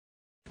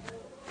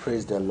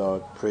Praise the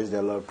Lord, praise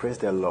the Lord, praise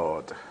the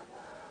Lord.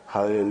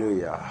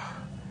 Hallelujah.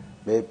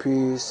 May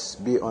peace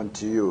be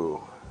unto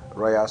you,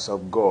 royals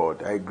of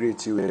God. I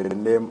greet you in the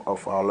name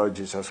of our Lord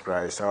Jesus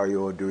Christ. How are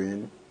you all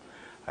doing?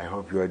 I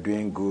hope you are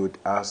doing good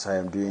as I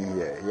am doing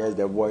here. Yes,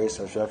 the voice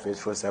of your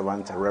faithful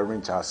servant,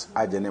 Reverend Charles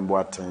Ajene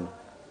Boateng.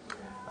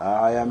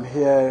 I am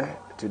here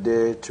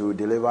today to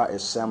deliver a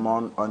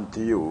sermon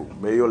unto you.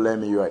 May you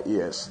lend me your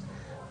ears.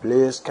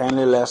 Please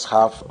kindly let's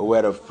have a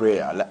word of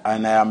prayer.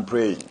 And I am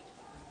praying.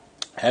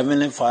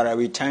 Heavenly Father,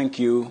 we thank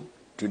you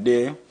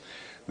today.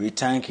 We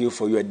thank you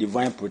for your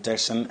divine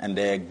protection and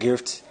the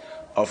gift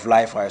of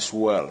life as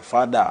well.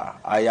 Father,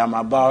 I am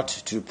about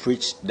to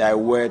preach thy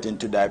word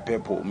into thy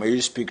people. May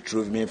you speak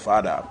through me,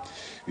 Father.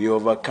 We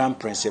overcome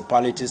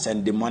principalities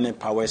and demonic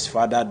powers,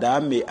 Father,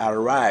 that may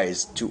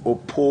arise to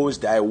oppose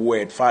thy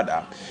word,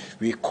 Father.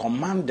 We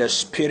command the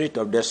spirit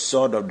of the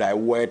sword of thy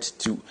word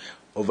to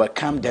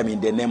overcome them in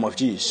the name of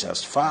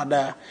Jesus.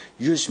 Father,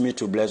 use me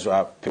to bless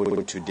our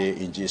people today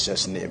in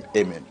Jesus' name.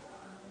 Amen.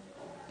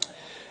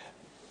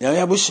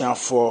 Yaya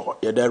for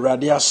yada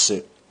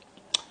radiase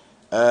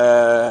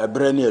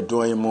brani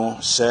edon mu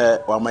se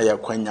wama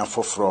yakwanya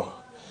foforo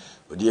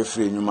odi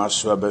efiri nyuma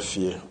so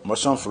abafie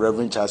moson for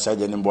Reverend Charles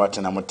Ajene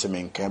Boateng na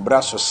motemenkan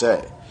bra so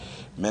se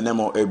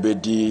menemo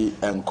ebedi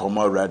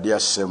enkomo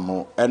radiase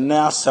mu ene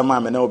asema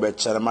mene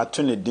obekere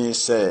mato ne din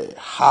se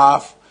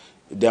have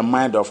the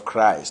mind of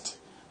Christ.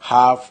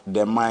 Have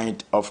the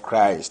mind of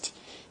Christ.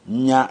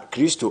 Nya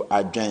Kristo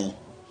adwen.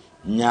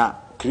 Nya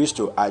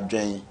Kristo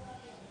adwen.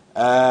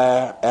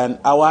 And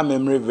our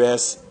memory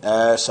verse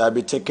shall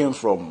be taken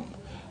from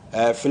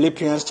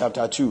Philippians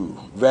chapter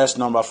 2, verse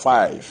number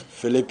 5.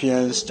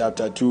 Philippians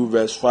chapter 2,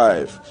 verse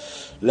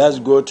 5. Let's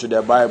go to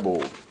the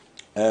Bible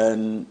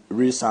and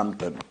read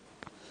something.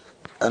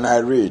 And I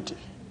read,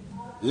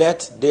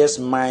 "Let this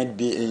mind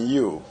be in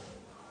you,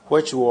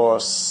 which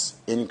was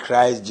in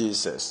Christ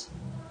Jesus."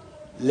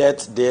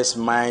 Let this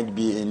mind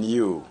be in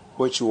you,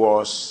 which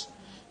was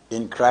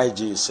in Christ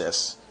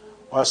Jesus.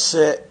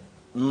 Ose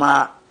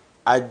ma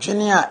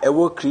adwene a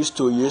ewo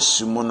Kristo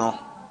Yesu mu no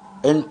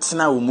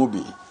entena wo mu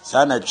bi.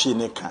 Sa na twi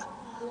ne ka.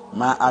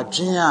 Ma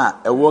adwene a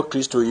ewo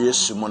Kristo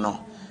Yesu mu no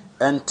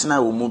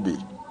entena wo mu bi.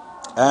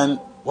 And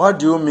what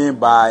do you mean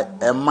by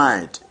a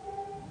mind?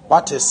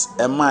 What is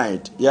a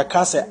mind? Ye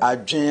ka se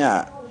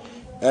adwene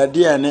a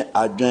de ne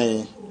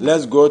adwene.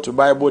 Let's go to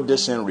Bible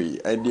Dictionary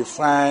and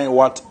define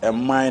what a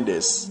mind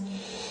is.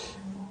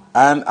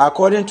 And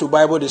according to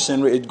Bible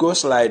Dictionary, it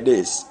goes like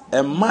this.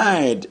 A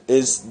mind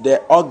is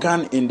the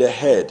organ in the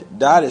head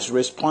that is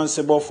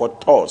responsible for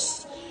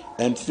thoughts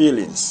and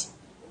feelings.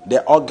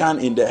 The organ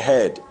in the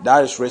head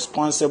that is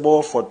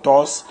responsible for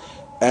thoughts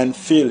and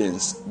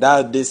feelings.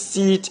 That is the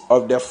seat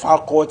of the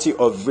faculty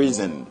of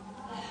reason.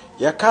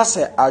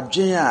 Yakase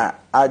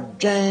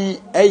adwen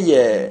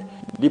eye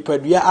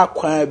dipadua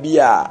akwan bi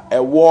a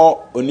ewo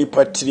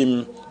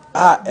onipatrim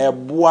a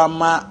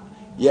eboama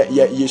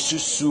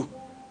yesusu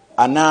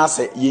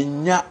anase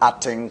yenya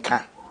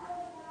atenka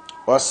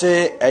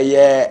ose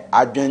eye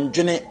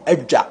adwendwene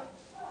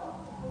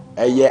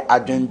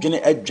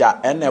adwa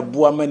ene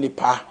eboama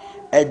nipa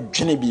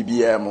edwene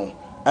bibia mu.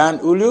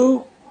 And will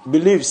you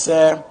believe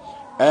say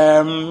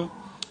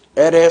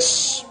it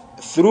is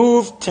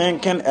through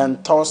thinking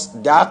and thoughts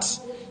that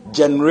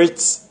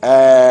generates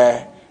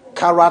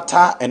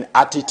character and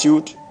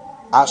attitude,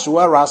 as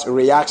well as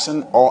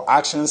reaction or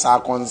actions are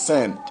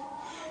concerned.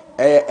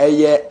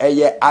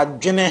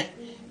 Adwene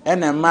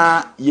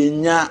enema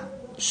yenya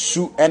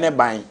su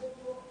eneban.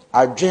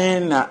 Adwene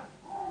na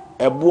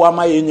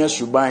ebuama yenya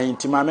suban.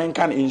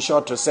 Timamenkan in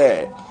short to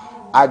say,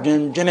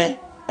 adwene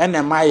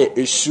enema ye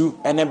esu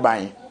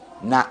eneban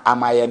na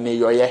amaye ne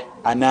yoye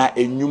ana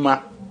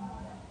enyuma.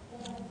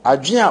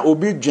 Adwene a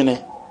obi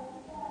dwene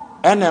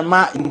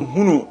enema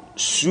hunu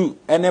su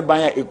ene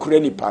ban ya ekure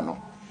nipa no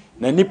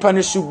na nipa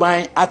ne su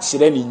ban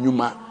akyere ne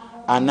nyuma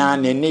ana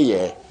ne ne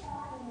ye.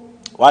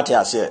 What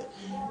I say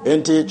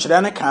enti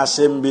kyere ne ka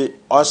asem bi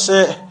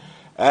ose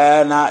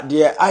na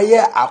de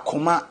aye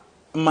akoma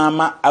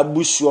mama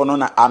abusuo no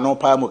na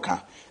anopa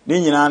muka ne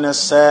nyina ne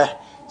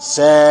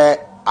se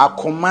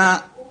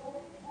akoma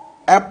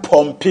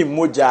epompi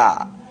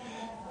moja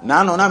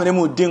na no na me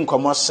mu di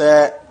nkomo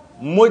se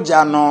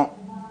moja no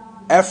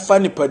efa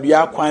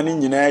nipadua kwan ne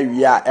nyina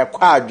wi a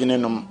ekwa adwene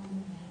nom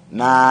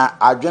na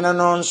adwene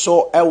no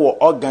nso ewo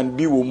organ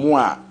bi wo mu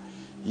a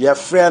ye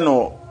frɛ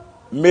no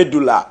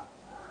medulla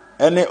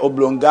ene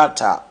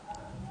oblongata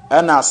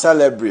ena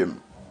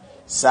cerebrum.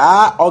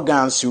 Saa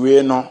organs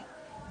we no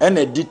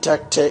ena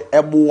detect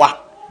eboa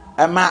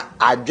ema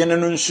adwene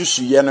no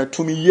nsusuye no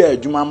tumi ye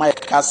adwuma ma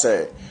ka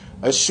se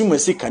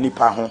asumasi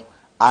kanipa ho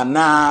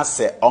ana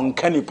se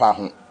onka nipa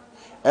ho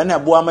ena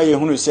eboa ma ye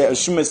hunu se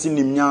asumasi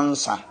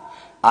nimnyansa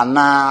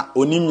ana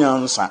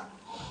onimnyansa.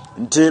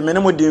 Nti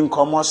menemu di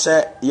nkomo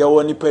se ye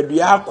wo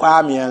nipadua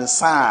kwa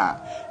miensa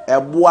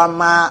eboa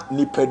ma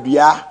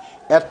nipadua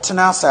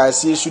etena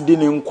asase su di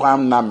ne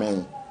nkwam na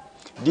men.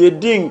 The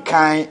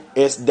dinkan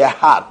is the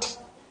heart.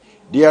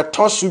 The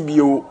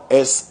tosubio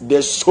is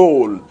the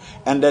soul,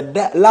 and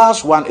the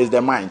last one is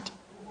the mind.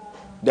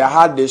 the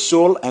heart, the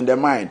soul, and the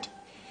mind,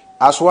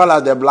 as well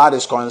as the blood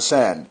is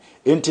concerned.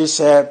 Inti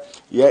se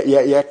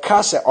ye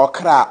kase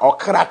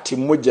okra ti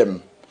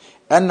mojem.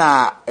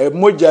 Ena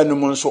moja no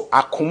nso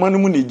akoma no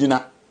mu ne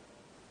gina.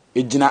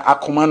 Ejina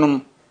akoma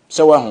no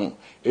se wa ho.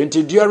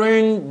 Inti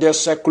during the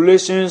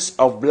circulations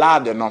of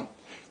blood,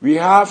 we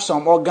have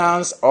some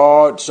organs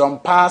or some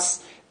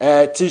parts,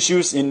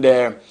 tissues in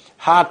the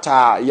heart,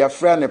 your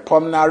friend,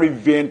 pulmonary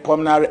vein,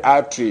 pulmonary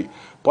artery,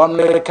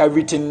 pulmonary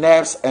cavity,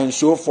 nerves, and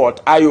so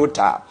forth,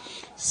 aorta.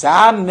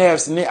 Some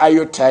nerves ni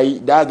aorta,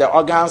 that's the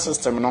organ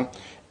system,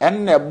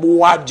 and the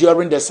blood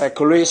during the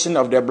circulation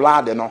of the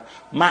blood,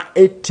 ma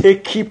it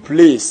take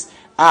place,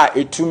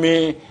 it to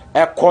me,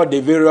 echo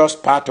the various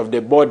part of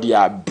the body,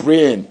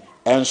 brain,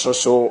 and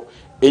so,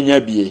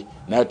 enyabie.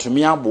 Na to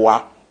me,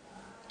 aboa,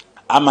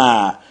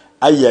 ama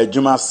aye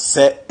adwuma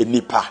se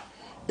nipa.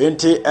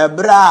 Enti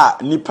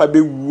ebra nipa be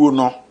wuo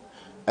no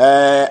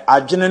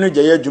adwene no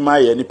gye adwuma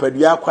ye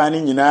nipadua kwan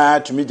ni nyina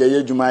tumi gye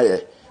adwuma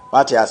ye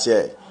wate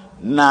ase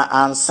na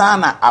ansa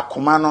na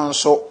akoma no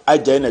nso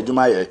agye na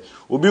adwuma ye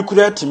obi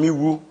kura tumi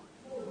wu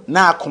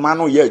na akoma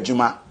no ye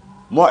adwuma,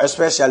 more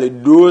especially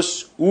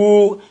those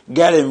who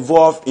get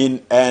involved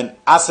in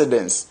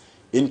accidents,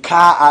 in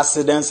car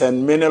accidents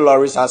and many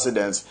lorry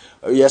accidents.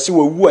 Yes,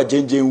 we wu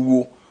agenjen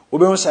wu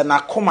obe say na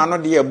koma no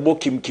de ebo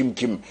kim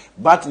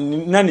but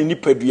na ni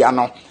nipadua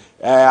no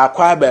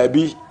akwa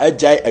baabi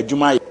agya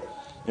adwuma.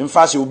 In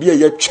fact, obi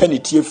ye twa ne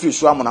tie firi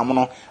so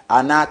amonamono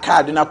ana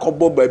card na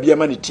kobo baabi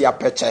ama ne tie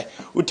apeche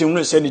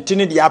utim say ne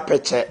tini de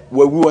apeche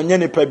wawu onye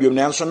ne pa biom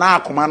na nso na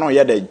akoma no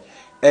ye da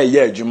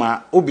ye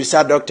adwuma.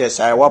 Obisa doctors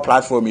what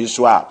platform is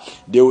so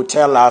they will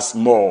tell us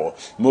more.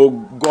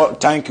 God,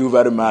 thank you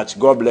very much.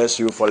 God bless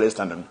you for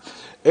listening.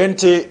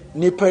 Ente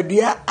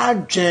nipadua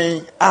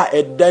adwen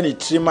edani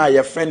trima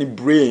your friend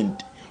brain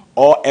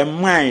or a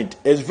mind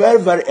is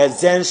very, very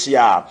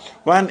essential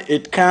when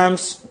it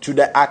comes to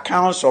the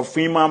accounts of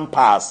human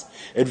past.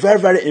 It's very,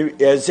 very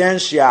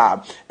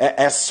essential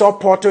a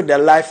support to the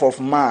life of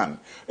man.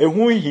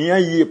 Ehu hia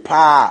yi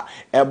pa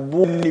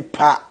ebu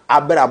nipa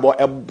abrabo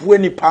ebu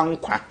nipa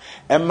nkwa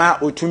ema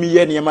otumi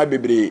ye niema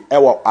bebre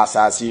ewo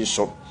asasi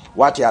so.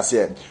 What you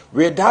say?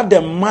 Without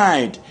the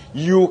mind,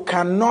 you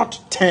cannot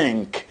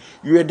think.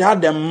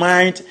 Without the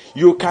mind,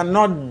 you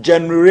cannot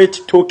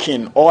generate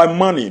token or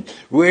money.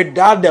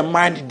 Without the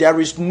mind, there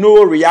is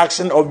no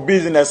reaction of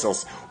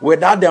businesses.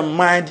 Without the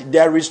mind,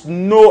 there is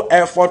no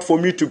effort for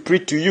me to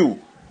preach to you.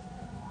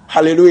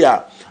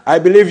 Hallelujah. I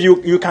believe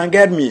you can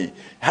get me.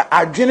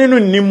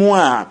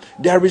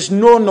 There is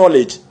no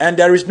knowledge and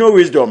there is no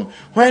wisdom.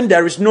 When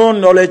there is no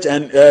knowledge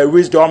and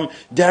wisdom,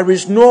 there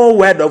is no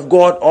word of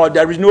God or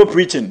there is no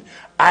preaching.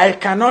 I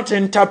cannot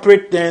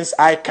interpret things.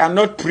 I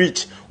cannot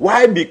preach.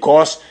 Why?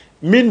 Because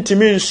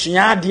mintimi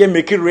nsua de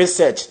make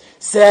research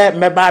say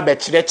meba be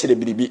kire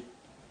biribi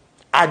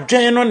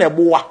adwen no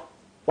neboa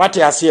what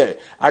you say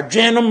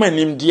adwen no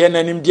manimde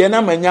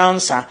na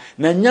manyansa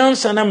na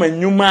nyansa na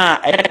manyuma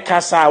a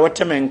ekasa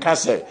wotem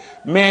nkase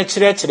me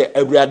kire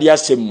awurade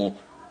asem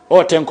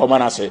or ten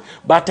command say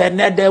but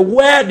the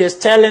word is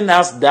telling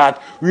us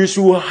that we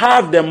should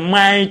have the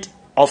mind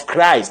of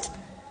Christ.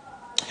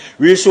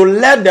 We should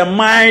let the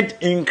mind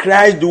in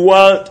Christ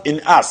dwell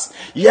in us.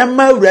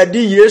 Yema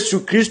ready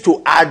Yesu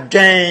Christo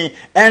adwen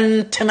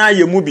entena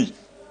yemubi.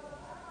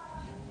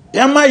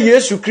 Yema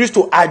Yesu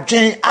Christo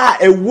adwen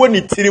ewo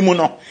ni tirimu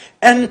no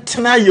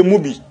entena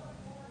yemubi.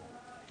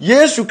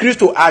 Yesu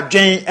Christo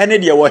adwen ene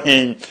de wo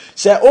hen.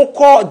 Se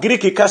okọ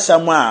Greek kasa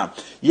mu a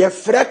ye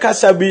frɛ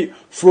kasa bi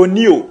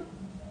phronio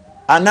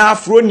ana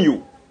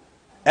phronio.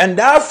 And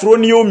that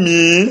phronio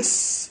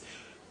means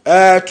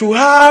to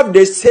have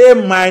the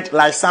same mind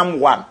like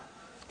someone.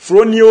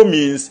 Phronio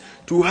means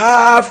to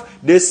have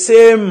the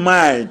same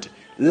mind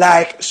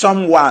like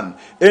someone.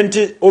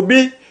 Enti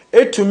obi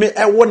etumi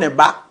ewo ne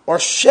ba o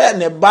hye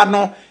ne ba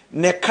no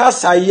ne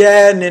kasa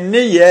ye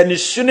ne ye ne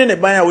suni ne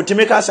ba ya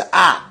otimi kasa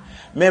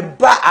me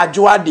ba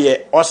adwoa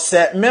de o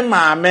se me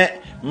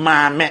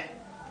maame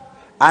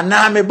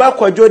ana me ba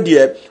kwadwo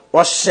de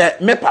o se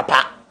me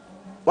papa.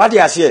 What do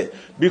you say?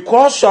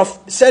 Because of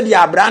said the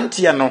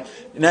abrantie no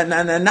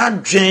na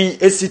dwen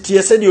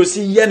esitie said you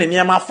see ye ne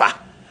niam afa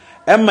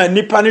emma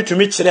nipa ne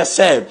tumi kire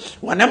se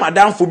wona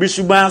madamfo bi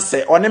suban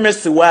se one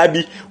mesewa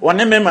bi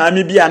one me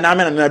maami bi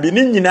aname na bi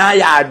ni nyina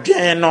ya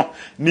adwen no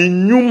ni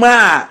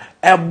nyuma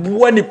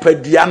eboa ni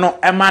padua no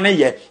ema ne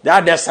ye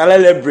that the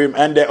cerebellum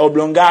and the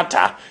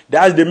oblongata,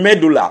 that's the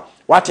medulla.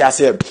 What you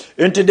say?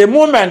 Into the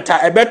moment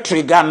ebe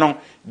trigger no,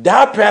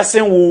 that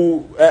person will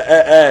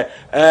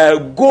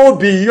go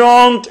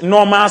beyond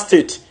normal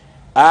state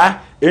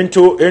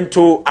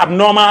into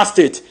abnormal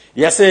state.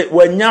 Yes,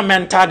 when your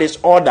mental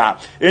disorder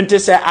into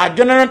say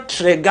adrenaline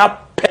trigger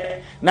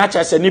pe na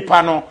chase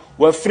nipa no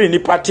we free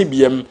nipa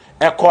tibiem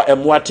eko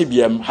emwa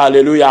tibiem.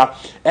 Hallelujah.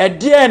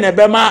 Edie ne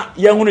bema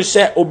yehunu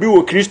se obi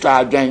wo Kristo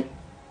adwen.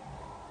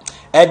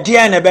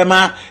 Edie ne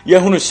bema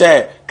yehunu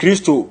se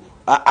Kristo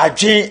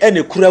adwen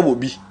ene kura wo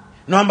bi.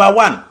 Number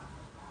 1,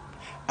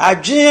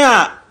 adwen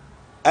a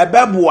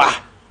ebeboa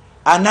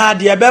ana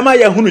de ebema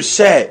yehunu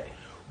se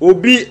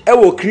obi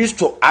ewo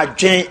Kristo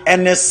adwen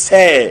ene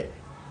se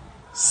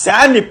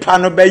saa nipa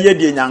no beye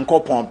de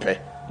Nyankopon pe.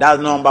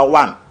 That's number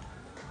 1.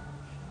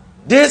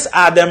 These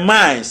are the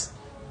minds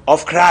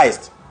of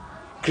Christ.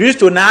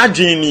 Kristo na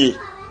adwen ni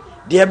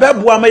de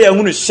beboa ma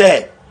yahunu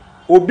se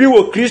obi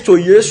wo Kristo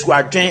Yesu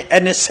adwen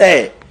ene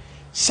se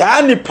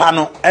saa nipa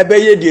no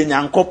ebeye de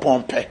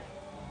Nyankopon pe,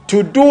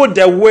 to do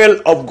the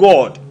will of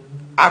God.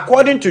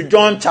 According to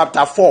John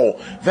chapter 4,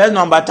 verse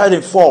number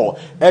 34,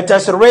 it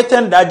is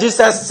written that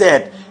Jesus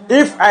said,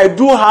 if I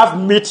do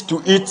have meat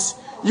to eat,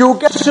 you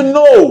get to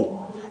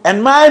know.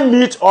 And my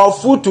meat or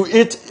food to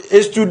eat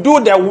is to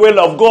do the will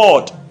of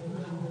God.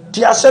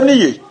 Ti asemi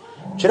ye.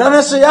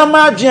 Chirana se ya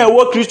ma adwen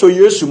wo Kristo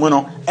Yesu mu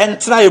no,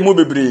 entra ye mu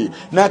bebre.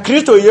 Na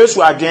Kristo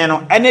Yesu adwen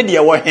no, ene de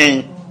wo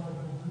hen.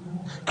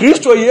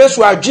 Kristo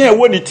Yesu adwen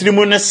wo ni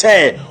tirimu ne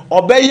se,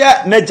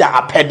 obeye neja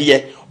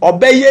apede,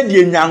 obeye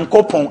de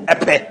Nyankopon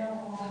epe.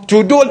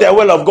 To do the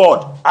will of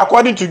God,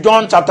 according to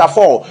John chapter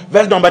 4,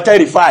 verse number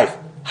 35.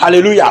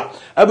 Hallelujah.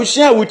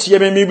 Abusia wutie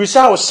me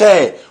bisa o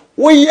say,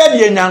 wo ye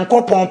de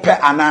Nyankopon pe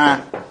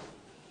ana.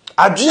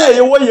 Adwen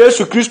ye wo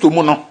Yesu Kristo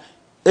mu no,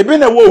 ebi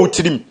na wo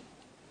utirim.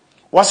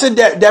 Was it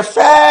the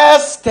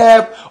first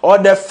step or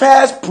the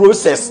first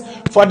process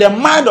for the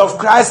mind of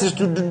Christ is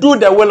to do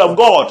the will of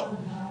God?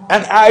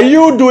 And are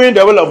you doing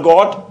the will of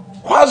God?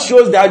 What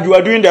shows that you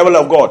are doing the will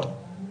of God?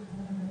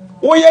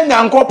 Oye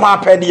Nyankopon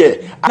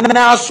apede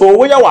ana so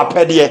oye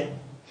wapede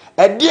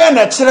e de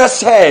na kire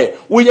se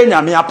oye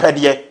Nyame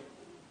apede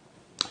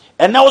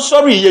e na wo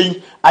sorry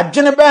yen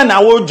adwene be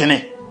na wo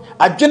dwene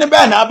adwene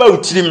be na aba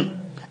utirim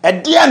e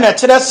de na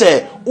kire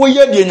se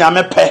oye de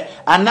Nyame pe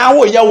ana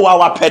wo ye wo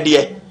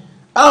wapede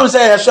am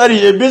say sorry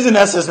ye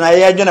businesses na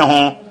ye dwene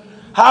ho,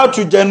 how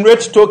to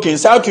generate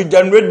tokens, how to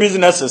generate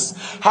businesses,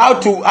 how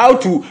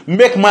to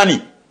make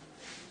money.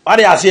 What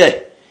do you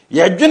say?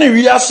 Ye dwene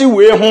wiase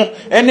we ho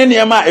ene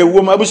niema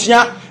ewo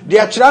mabusia de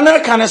akira na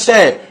kan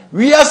say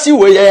wiase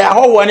we ye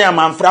ahowo ne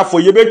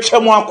amanfrafo ye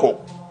betwam akọ.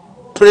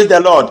 Praise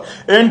the Lord.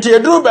 Enti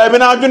eduru ba bi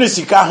na adwene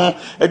sika ho,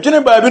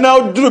 edwene ba bi na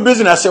aduru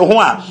business ho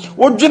a,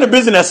 wo dwene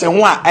business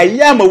ho a,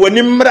 aya ma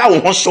wani mra wo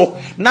ho so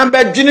na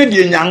ba dwene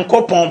de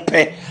Nyankopon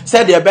pe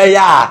said de be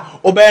ya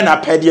obe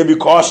na pede,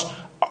 because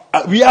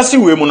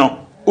wiase we mu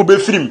no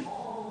obefirim,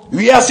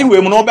 wiase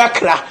we mu no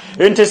obekra.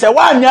 Enti se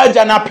wa anya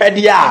aja na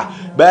pede a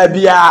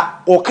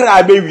babia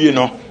okra bewie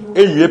no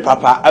ewie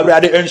papa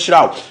awrade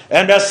enshiraw.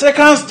 And the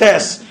second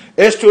test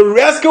is to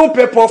rescue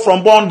people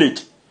from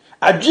bondage.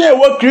 Adwe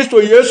wo Kristo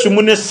Yesu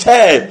mu ne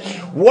se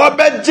wo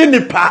beji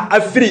nipa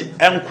afiri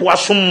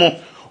enkoasom mu,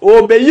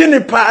 obeyi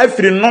nipa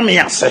afiri nome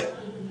ase.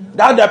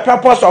 That's the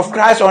purpose of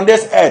Christ on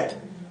this earth.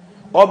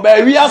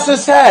 Obewi ase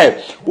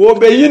se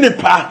obeyi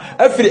nipa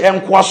afiri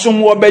enkoasom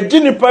mu,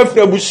 obeji nipa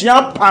afiri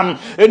abusia pam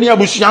eni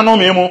abusia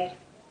nome mu.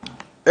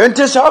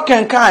 Enti se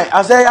okenkan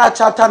Isaiah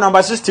chapter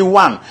number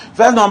 61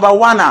 verse number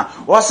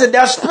 1 was it,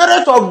 the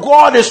Spirit of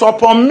God is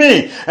upon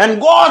me, and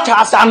God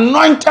has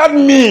anointed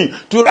me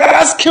to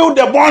rescue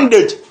the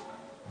bondage.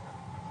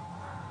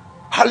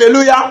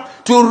 Hallelujah.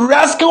 To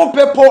rescue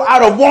people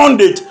out of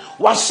bondage.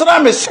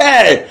 Wasra me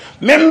say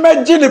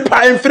membe gini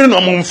pa mfiri no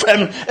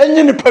mumfem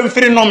enyi ni pa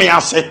mfiri no me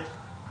ase.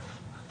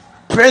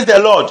 Praise the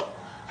Lord.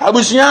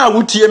 Abusia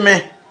awutie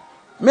me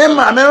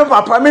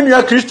papa me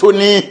nua Kristo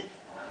ni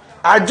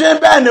adwen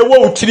be na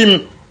wo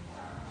utirim.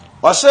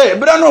 O say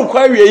bra no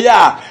kwa wie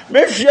ya me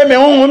hwie me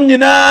honhom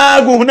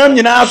nyina go hunam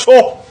nyina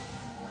so.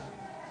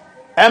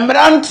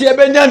 Emrante e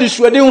benya di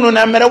suade hunu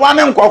na mere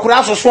wane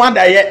nkokora so so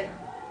adaye.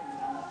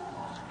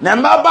 Na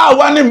mbaba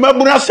wane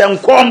mabuna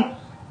senkom.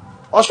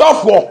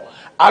 Osofo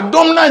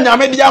adom na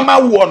Nyame di ama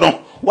wo no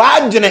wa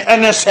agene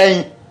ene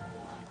sen.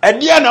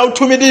 Ede na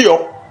utumi di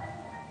yo.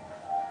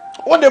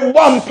 Wo de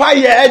bompa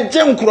ye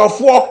eje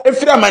nkrofo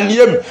efira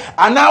maniem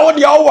ana wo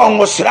de wo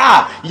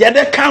nwosra ye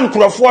de kan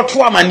nkrofo to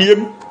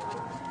amaniem.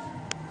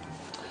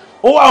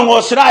 O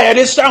nwosra ye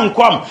de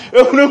sankwam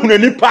ehunehune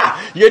nipa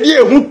ye de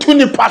ehutu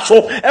nipa so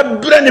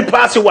ebre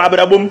nipa se wa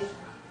abrabom.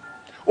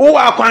 O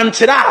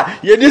akwantira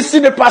ye de si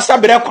nipa sa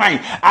bre kwan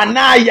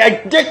ana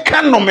ye de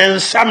kan no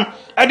mensam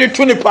e de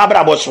tu nipa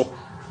abrabo so.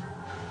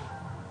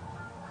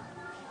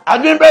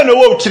 Adwen be no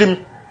wo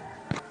tirim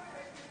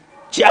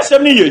ti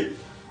asem ni ye.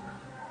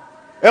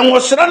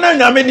 Enwosra na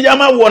Nyame di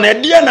ama wo na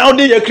de na wo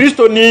de ye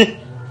Kristo ni.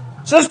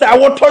 Sister,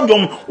 what told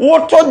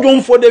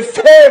you for the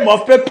fame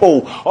of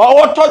people, or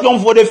what told you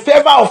for the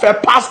favor of a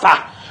pastor,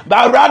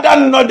 but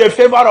rather not the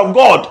favor of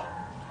God.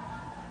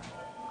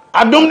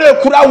 Adom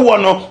ne kura wo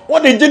no,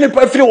 what the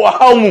jenipa firi wo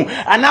hawmu,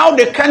 and now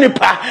the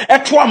kanipa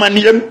eto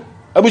amaniem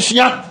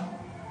abusia.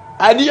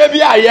 Ade bi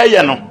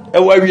ayeye no, e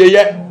wa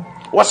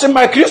wieye. Wo se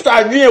ma Kristo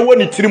adwen e wo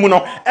ni tirimu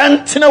no,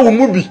 entena wo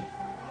mu bi.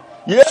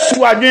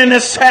 Yesu adwen ne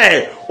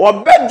se,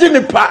 obedi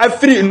nipa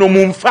afiri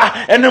nomumfa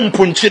ene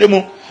mponkyere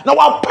mu. Na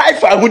wa pai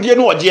fa agudie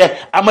no ode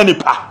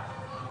amanipa.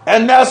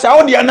 Ena sa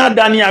ode na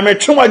dani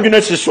ametwe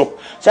wadwene siso.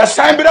 Sa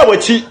san bira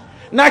wachi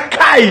na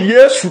kai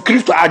Yesu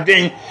Kristo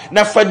adwen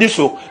na fadi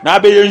so na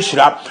abeye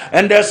nhira.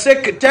 And the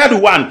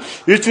third one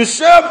is to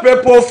save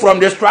people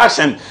from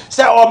destruction.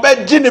 Say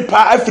obedi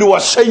nipa afiri wo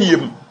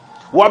sayim.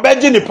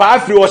 wabeji ni pa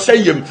afiri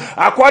oseyem.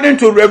 According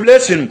to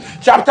Revelation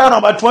chapter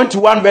number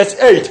 21 verse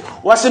 8,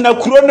 wase na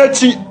kuro na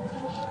chi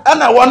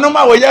ana wonom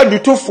a woya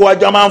dutufo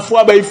adwamanfo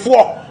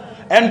abaifo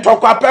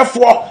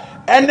entokwapefo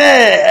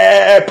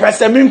ene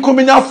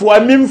peseminkuminyafo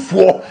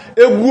amimfo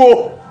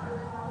eguo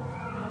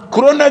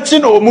kuro na chi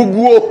na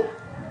omuguo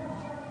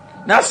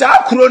na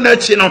sa kuro na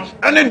chi no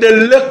ene the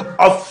lake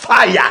of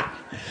fire.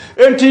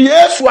 Enti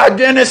Yesu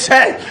adwene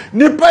se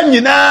nipa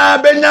nyina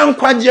benya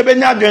nkwagye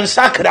benya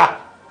adwensakra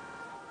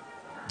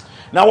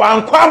na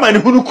wankwa ma ne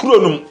hunu kuro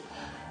num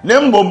ne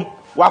mbom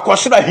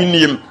wakosora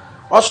hiniem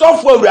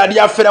osofo awurade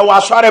afere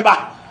wasore ba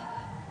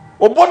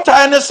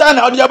obotae ne sa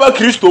na odi aba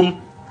Kristom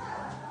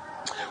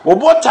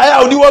obotae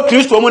a odi wa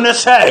Kristom ne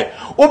se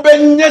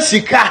obenya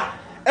sika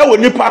ewo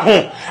nipa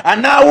ho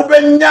ana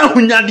obenya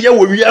hunyade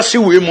wo wiase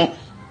we mu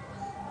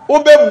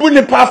obebu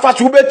nipa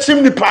afaso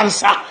obetim nipa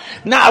nsa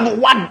na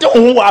wade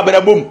ho wa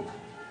abrabom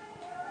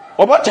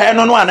obotae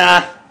no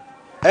ana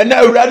ena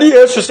awurade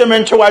Yesu se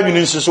mentwe wadwene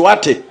nsiso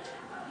wate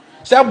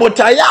se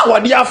botaya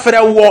wode afere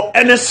wo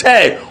ene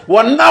se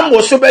wonam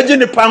wo so beji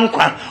nipa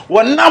nkwa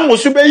wonam wo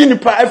so beyi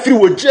nipa afiri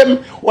wo jem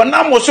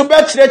wonam wo so be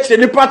kyerɛkyerɛ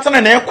nipa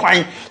tena na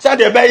ekwan se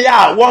de be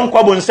ya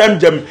wonkwa bo nsam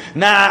jem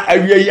na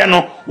awieye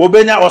no wo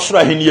benya osoro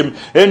aheniem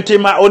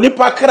entima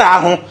onipa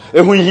kra ho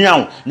ehunhia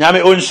wo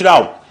nyame onhyira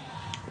wo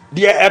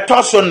de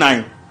etoso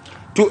 9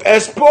 to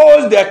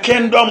expose the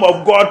kingdom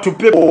of God to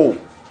people.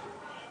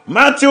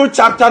 Matthew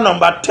chapter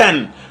number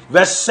 10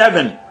 verse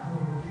 7.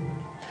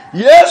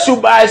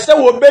 Yesu by say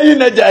obeyi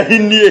na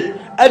jahinie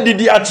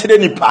adidi akire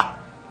nipa.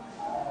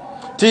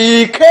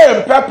 He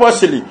came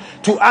purposely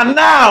to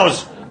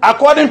announce,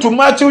 according to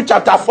Matthew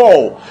chapter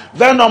 4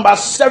 verse number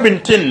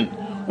 17.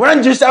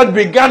 When Jesus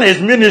began his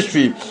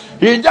ministry,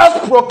 he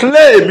just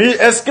proclaimed, he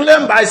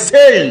exclaimed by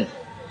saying,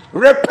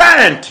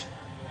 repent,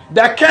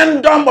 the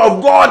kingdom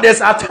of God is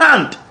at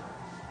hand.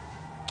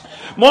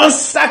 Mon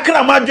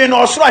sakra madwen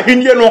osoro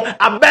ahenye no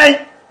aben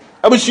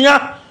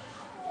abusuya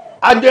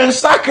aden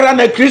sakra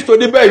na Kristo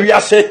de ba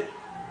wiase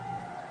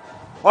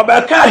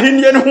obeka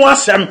ahenye no ho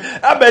asem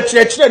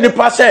abekyekire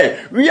nipa se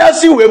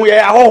wiase we mu ye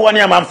ahoho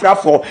ne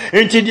amanfrafo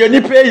enti de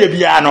nipa ye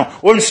bia no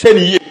onhwe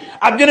ne ye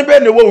adwene be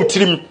ne wo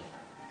utirim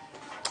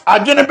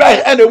adwene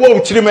be ene wo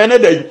utirim ene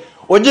dai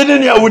ogide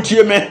ne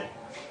awutie me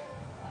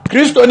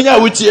Kristo ne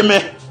awutie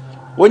me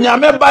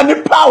onyame ba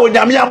nipa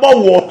onyame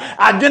abowo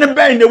adwene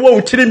be ne wo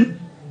utirim.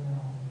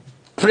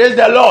 Praise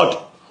the Lord.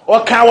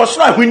 Oka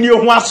wasra hwini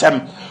ho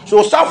asem.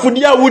 So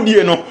safudi a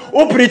wudie no,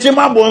 o preach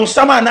ma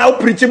bonsama na o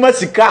preach ma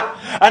sika,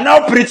 ana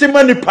o preach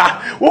ma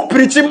nipa, o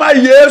preach ma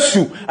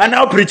Yesu,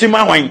 ana o preach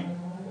ma hwan.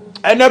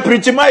 Ana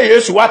preach ma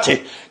Yesu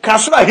wache. Ka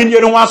sra hwini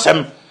ho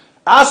asem.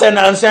 Ase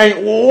na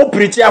nsan o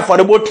preach for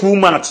about 2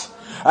 months.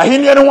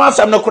 Ahini no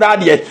asem no kura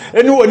de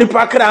eni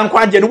onipa kra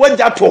nkwaje no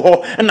wagya to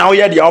ho na wo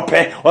ye de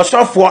opɛ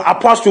osofo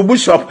apostle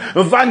bishop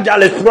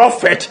evangelist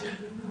prophet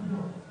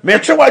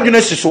metwe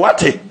wadwene siso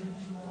wate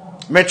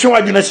metwe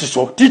wadwene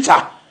siso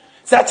teacher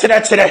sa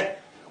kyerɛ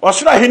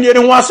osoro ahini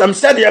no asem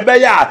said ye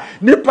be ya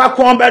nipa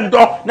kon be do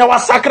na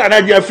wasakra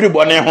na dwa afiri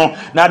bone ho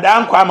na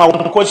da nkwa ma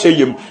wonko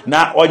seyem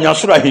na onya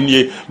soro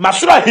ahini ma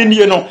soro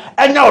ahini no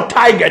enya o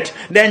target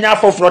na enya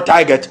foforo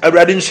target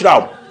awurade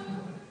nhyiraw.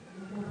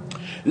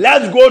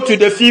 Let's go to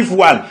the 5th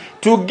one.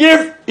 To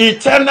give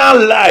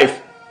eternal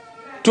life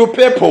to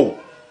people.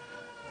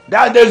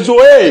 That's the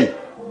Zoe.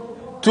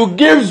 To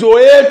give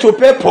Zoe to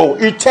people.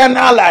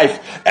 Eternal life.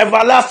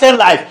 Everlasting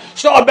life.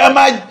 So,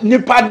 Obama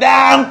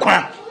nipadan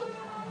kwa.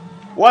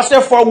 Was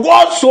it for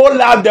God so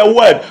loved the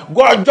world.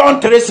 God,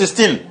 John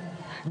 3:16.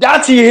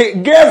 That he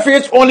gave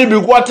his only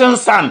begotten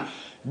son.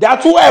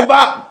 That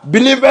whoever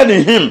believeth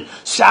in him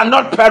shall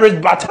not perish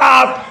but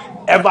have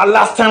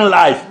everlasting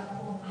life.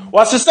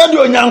 Was said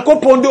yo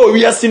nyankopon de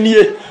owiase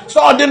nie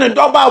so de ne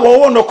doba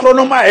wo no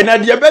kronoma e na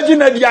de beji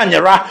na di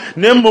anyera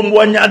ne mbom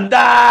wonya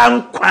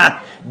dan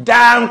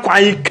kwa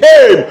he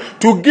came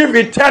to give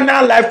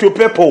eternal life to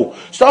people.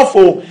 So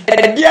for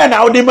e dia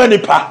na odi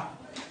manipa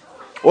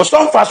o so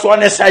mfa so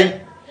ne sai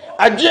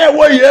agye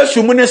wo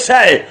Yesu mu ne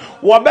sai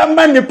wo be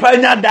manipa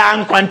nya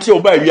dan kwa nti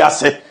oba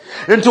wiase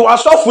nti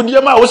wasofo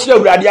die ma wo se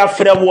awurade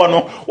afrɛ wo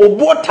no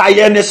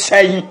obotaye ne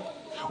sai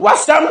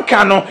wasam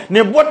kano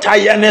ne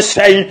botaye ne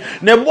sei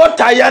ne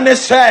botaye ne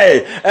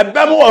sei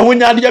ebem wo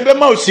hunyade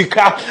ebema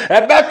osika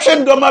ebetwe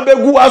ndoma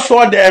begu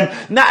aso dem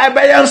na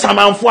ebeye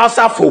nsamanfo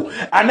asafo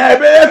ana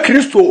ebeye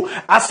Kristo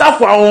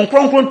asafo ahon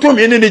kronkron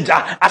tumi ne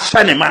nija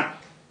asanema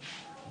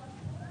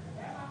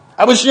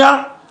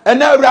abushia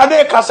ena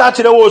awurade kasa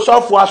kire wo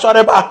sofo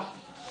asore ba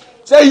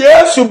say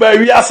Yesu ba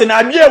wiase na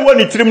ade ewo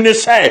ni tirim ne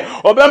sei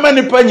obema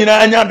nipa nyina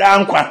anya da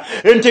nkwa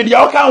enti de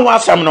oka ho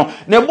asam no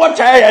ne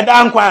botaye ye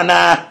da nkwa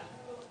na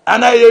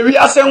ana ye wi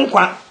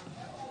asenkwa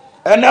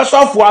ene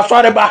sofo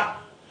asore ba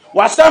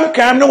wasam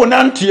kan ne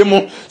wonantie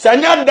mu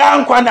sanya da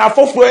nkwa na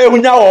afoforo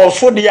ehunya wo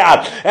so de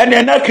a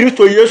ene na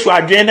Kristo Yesu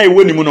adwen na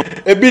ewoni mu no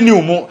ebi ni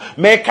mu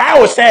me kai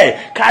wo say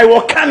kai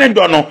wo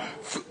Canada no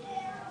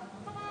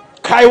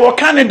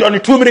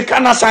tumiri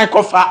kana san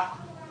kofa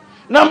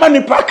na mani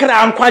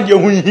pakra nkwa de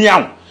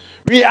hunhia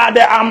We are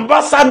the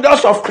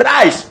ambassadors of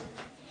Christ.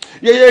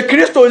 Ye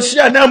Christo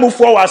nsia na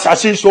mufo wa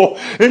asase so.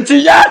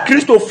 Nti ya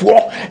Christo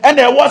fo and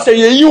there was a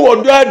ye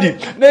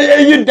odadi na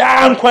ye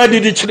dan kwa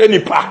didi kire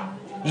nipa.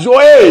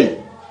 Zoe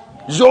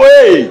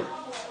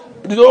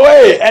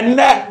and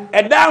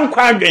dan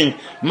kwa dwen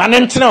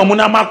manentena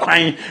omuna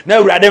makwan na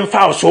awurade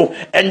mfa so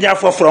enja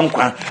from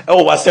kwan e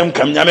wo wasem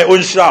kam nyame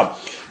onhira.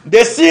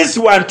 The sixth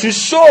one, to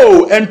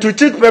show and to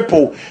teach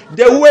people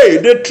the way,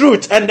 the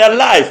truth, and the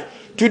life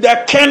to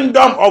the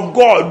kingdom of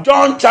God.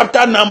 John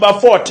chapter number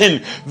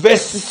 14,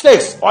 verse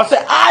 6. Or say,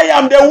 I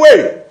am the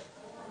way,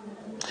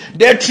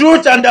 the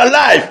truth, and the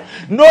life.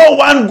 No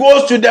one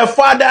goes to the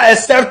Father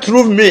except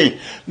through me.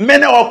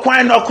 Many or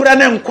quine or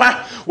cranen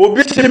qua will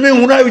be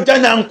swimming when I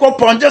done and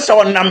coupon just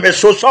on number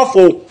so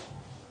softful.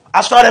 I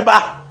saw the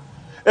bar.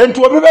 And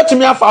to be better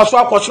me for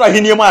so was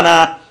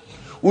Hinimana.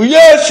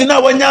 Yes, you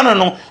know when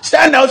you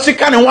stand out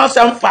sick and want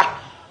some fat.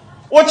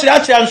 What's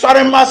that? I'm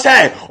sorry, my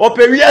say, or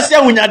Perias,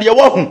 when you're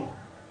walking.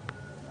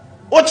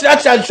 What's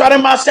that? I'm sorry,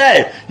 my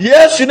say.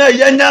 Yes, you know,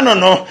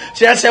 no.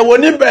 She said,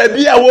 when you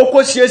baby, I walk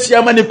with you,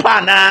 many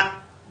pana.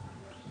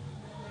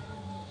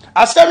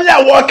 As some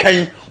are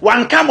walking,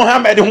 one come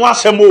Mohammed and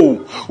once a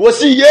move.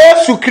 Was he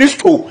yes to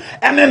Christo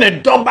and then a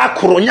dog back,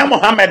 Koronia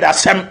Mohammed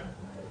as him.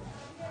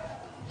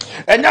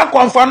 And now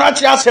confound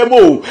us a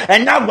move,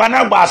 and now one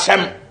of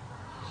them.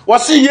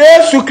 Was he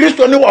yes to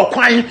Christo no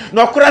quine,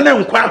 no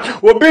cranen quam,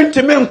 or been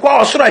to me and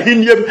call Sra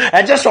Hinium,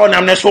 and just on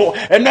am so,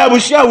 and now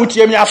we share with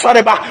you, I sorry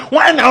about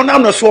why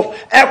now so,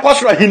 air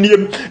Cosra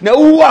Hinium, now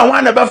who I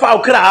want about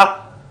our crowd.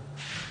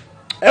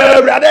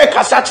 Brother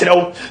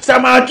Casatino,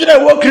 some Argina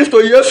Christo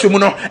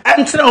Yosumuno,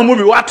 and Sino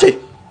movie watching.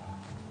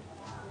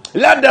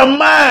 Let the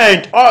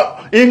mind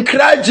in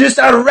Christ Jesus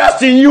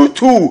rest in you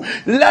too.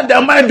 Let the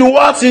mind do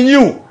what's in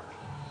you,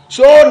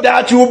 so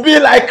that you will be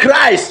like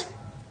Christ.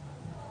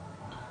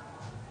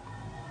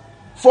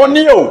 For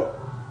Neo,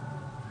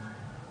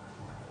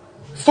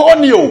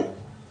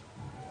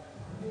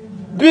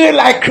 be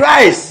like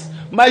Christ.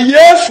 My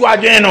yes,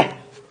 Wageno,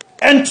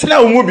 and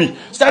tell movie.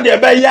 Study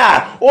by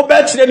ya, or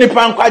better than the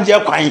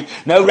Pankwaja Quine.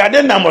 Now,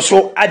 rather than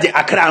so at the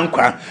Akran.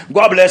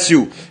 God bless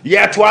you.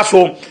 Yet was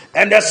so.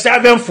 And the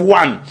seventh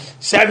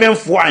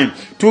one,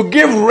 to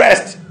give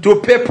rest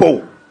to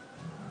people.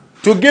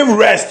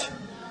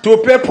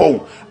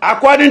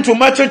 According to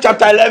Matthew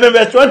chapter 11,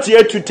 verse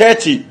 28 to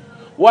 30,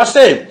 was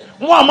said.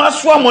 Mo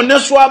maswa mo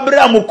neso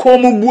abra mo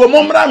komu buo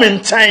mo mra me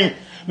ntan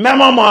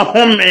mema mo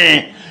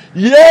ahome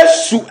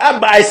Yesu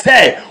abai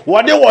say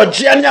wode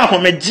woje anya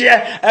homeje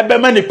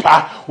ebema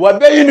nipa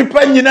wabeyi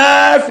nipa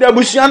nyina afira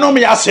abusia no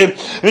me ase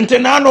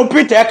ntena no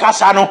Peter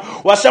kasa no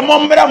wase mo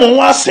mra mo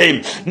ho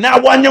ase na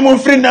wanye mo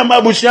mfiri na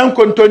abusia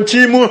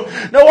nkontonti mu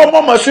na wo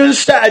mo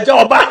masunsta aja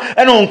oba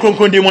ene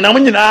onkronkondi mu na mo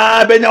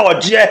nyina benya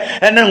woje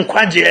ene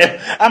nkwaje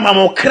ama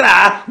mo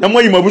kra na mo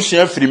yi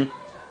mabusia afirim.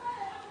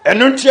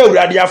 Eno nti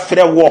awurade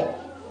afrɛ wo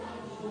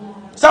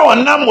sa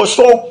wonam wo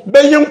so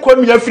beyin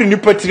kwami afiri ni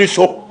patiri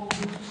so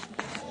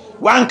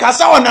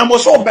wankasa wonam wo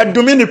so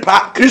bedumi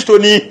nipa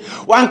kristoni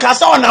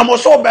wankasa wonam wo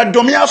so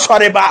bedumi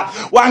asoreba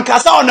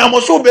wankasa wonam wo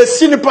so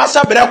besi nipa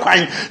sabere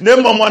kwan na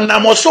mmom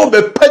wonam wo so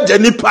bepaja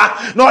nipa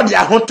na ode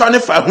ahotone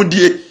fa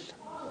hodie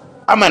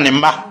amane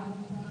mma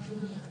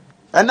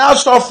ena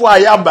sofo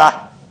ayaba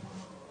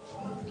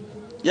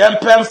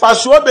yempemfa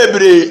so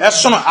bebre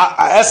esono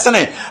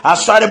esene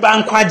asoreba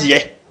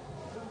nkwaje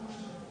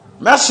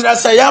Masra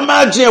say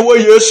yamaje wo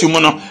Yesu mu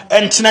no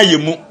entena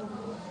yemu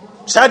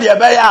sade e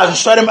be ya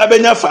ansore ma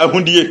benya fa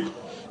ahudie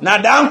na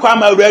dan kwa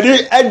ma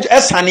awurade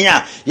esane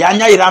a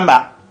yanya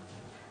iramba.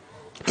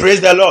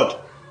 Praise the Lord.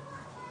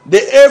 The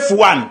eighth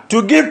one,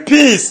 to give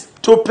peace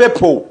to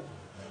people.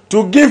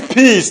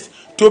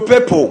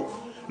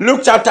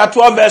 Luke chapter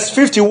 12 verse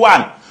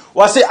 51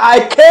 was say I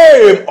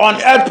came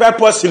on earth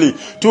purposely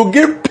to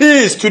give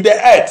peace to the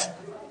earth.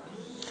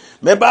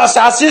 Me ba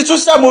sase so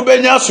samu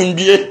benya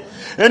sundie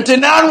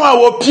Entinanu a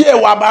wopie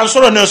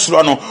wabansoro ne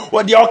suro no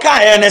wo de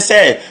oka ne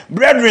say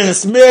brethren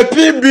may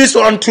peace be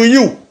unto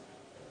you.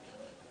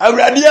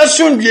 Awurade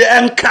asundie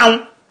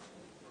enkan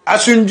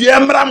asundie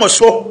mra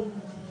so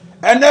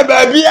ene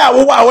ba bi a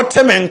wo a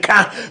woteme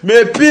nka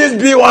may peace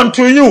be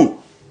unto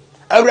you.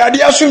 Awurade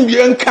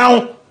asundie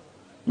enkan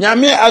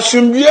nyame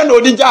asundie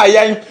no di ja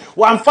yen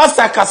wan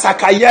fasa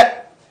kasaka ye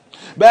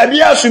ba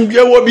bi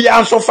asundie wo bi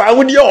anso fa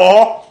wo di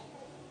o.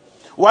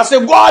 Was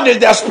say God is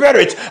the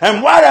spirit,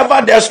 and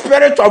wherever the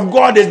spirit of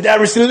God is,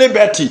 there is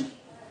liberty.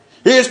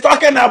 He is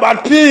talking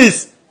about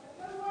peace.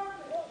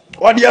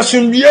 Or the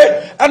assembly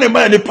and the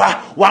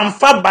manipa one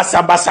fa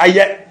basa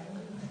ye.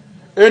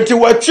 Enti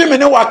watchimi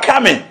ne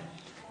wakame.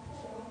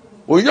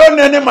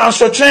 Uyone ne man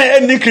so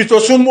chen eni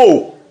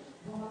Kristosumo.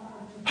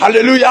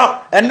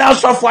 Hallelujah. And now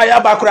so fire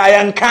bakra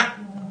yanka.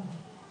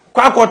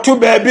 Kwako tu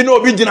baby no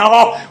obi gina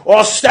ho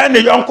or stand the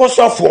yonko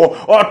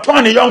sofo or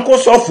turn the yonko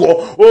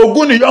sofo or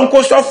gun the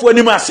yonko sofo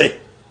ni mase.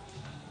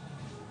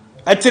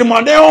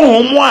 Etimode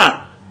honhom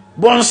a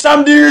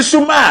bonsam di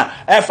suma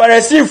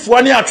Pharisee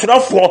ni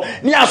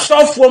atwerɛfoɔ ni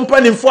asɔfoɔ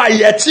mpanimfoɔ a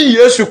yɛte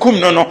Yesu kum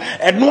no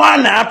ɛno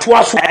ana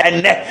atoa so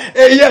ɛnɛ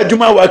ɛyɛ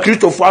adwuma wɔ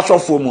Kristofoɔ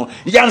asɔfoɔ mu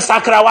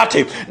yɛnsakra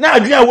wate na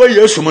adwene a wɔ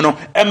Yesu mu no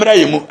ɛmra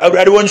yɛ mu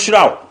awurade wɔn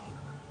hyira.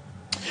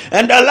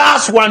 And the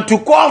last one, to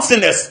call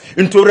sinners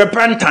into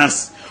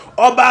repentance.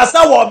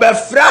 Obasa wo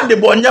befra de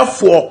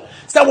bonyefo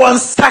se won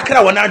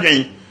sakra won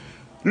adwen.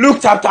 Luke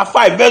chapter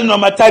 5 verse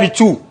number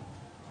 32.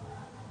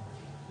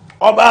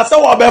 Obasa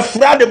wo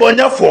befra de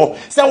bonyefo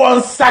se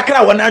won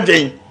sakra won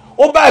adwen.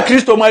 Oba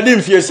Kristo mu adi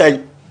mfie sai.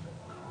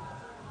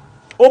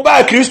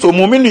 Oba Kristo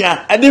mu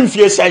menua adi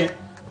mfie sai.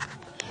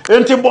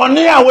 Enti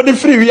bone a wo de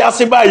free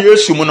wiase ba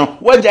Yesu mu no,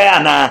 wagya ya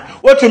na,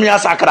 wotumi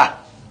asakra.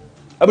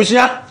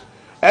 Abusia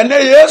ene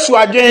Yesu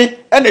adwen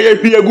ene ye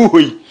hwie gu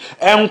hoi.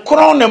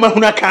 Enkron na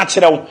mahuna ka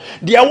kyerɛw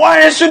de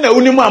wɔn so na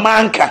unim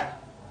amanka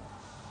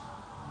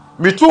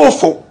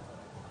mitufo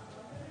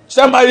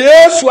sama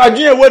Yesu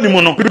adwen wɔ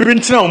nimu no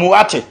bintina mu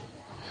wate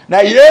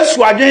na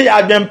Yesu adwen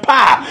ya adwen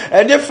pa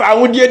de fa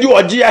wodie di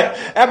ogye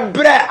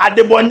ebre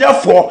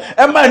adebonyefo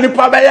ema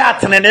nipa bɛyɛ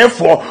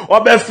atenenefo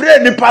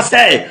ɔbɛfrɛ nipa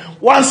sɛ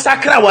wɔn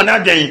sakra wɔn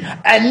adwen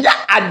enya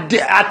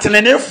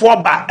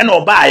atenenefo ba na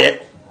ɔbaaye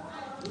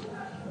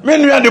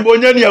menu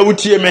adebonya ni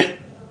awutie me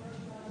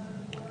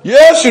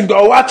Yesu do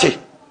wate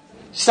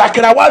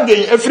sakra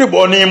wadwen efiri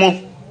bɔne mu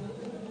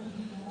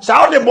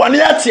sa wo de bɔne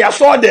ate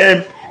aso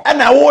dem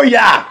na wo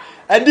ya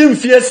adi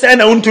mfie sɛ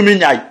na untumi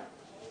nyai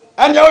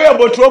anya wo ya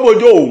botro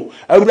bojo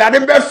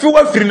awurade bɛfi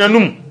wafiri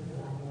nanum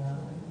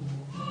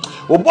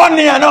wo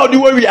bɔne ana odi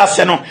wo wi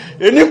ase no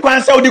eni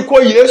kwan sɛ odi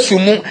kɔ Yesu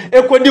mu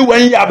ekodi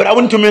wan ya abra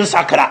untumi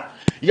nsakra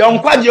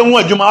yonkwaje hu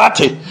adwuma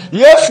wate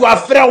Yesu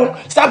afrɛw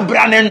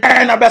sabra ne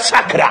ntan na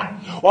bɛsakra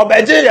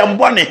obeje ye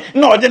mbone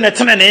na oje ne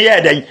tene ne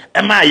ye den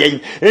e ma yen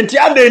enti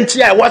ade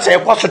enti a wo se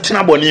ekoso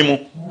tena bone mu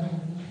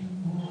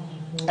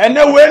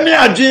ene we ni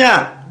adwen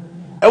a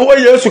e wo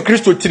Yesu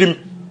Kristo tirim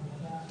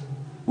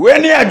we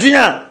ni adwen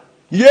a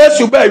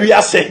Yesu ba wi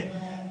ase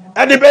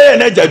e de be ye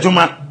na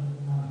jadwuma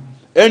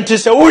enti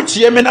se wo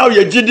tie me na wo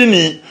ye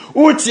gidini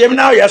wo tie me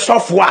na wo ye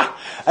sofo a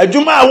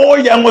adwuma a wo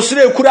ye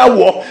ngosere kura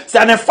wo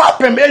se ne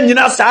fapem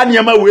enyina saa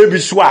niam we bi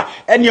so a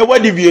ene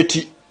wadi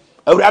bieti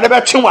awurade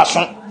be twe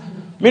waso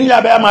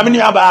minia ba ma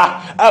minia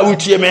ba a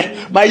utie me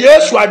ma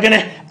Yesu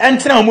adwene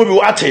entena mu bi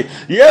wate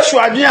Yesu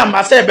adwene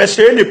amase be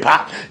se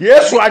nipa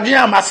Yesu adwene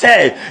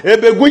amase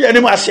ebegu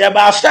yanim ase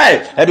ba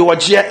sai e de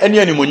wogye ene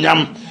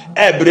animonyam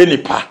e bre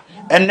nipa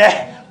ene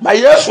ma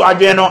Yesu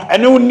adwene no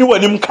ene woni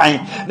wanim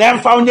kan na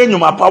emfa wonye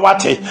nyuma pa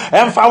wate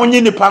emfa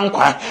wonye nipa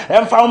nkwa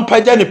emfa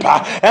wompaja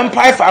nipa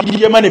empa fa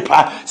yema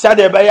nipa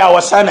sade be ya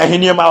wosa na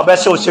henie ma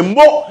obese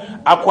osembo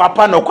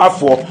akwapa no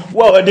kwafo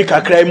wo odi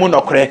kakrai mu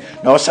nokre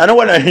na osane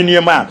wona henie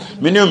ma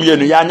menem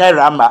yenu ya anya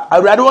rama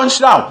awurade won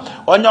hyira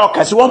onya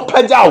okase won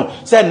pagyaw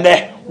se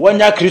ne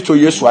wonya Kristo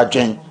Yesu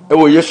adwen e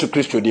wo Yesu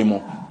Kristo di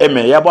mu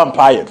amen ya bo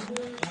mpaye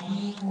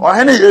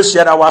ohene Yesu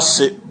ya da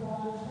wase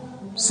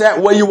se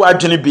wayi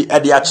wadwene bi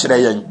ade a kyerɛ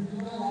yen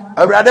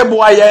awurade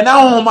bo aye na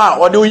homa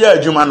ode wo ya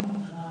adwuma no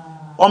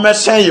o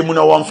mesen ye mu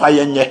na won fa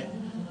yenye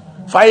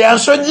fa yen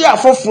so gi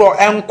afoforo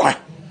enkwa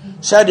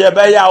said ye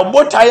be ya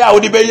obotai a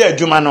odi be ya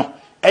adwuma no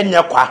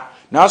enye kwa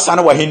na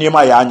osane wa henie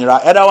ma ya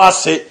anyira eda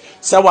wase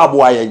se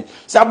wabo ayen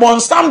se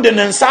bonsam de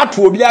ne nsa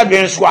to obi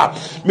adwen so a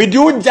me di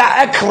uja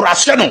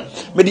ekrase no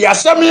me di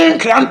asem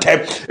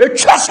nkrante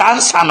etwa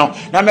sansa no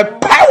na me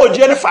pa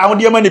oje ne fa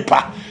hode ma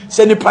nipa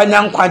se nipa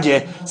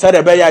nyankwaje se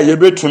de be ya ye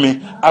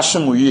betumi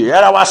asomu yi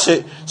era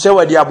wase se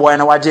wadi aboa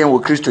na wagen wo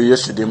Kristo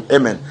Yesu dim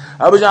amen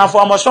abujan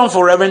for amoson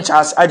for Reverend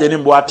Charles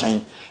Ajeni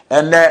Boateng.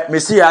 And me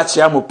see at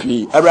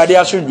Yamupi. Everybody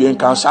else will be in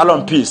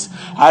Shalom, peace.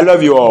 I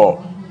love you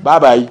all. Bye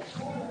bye.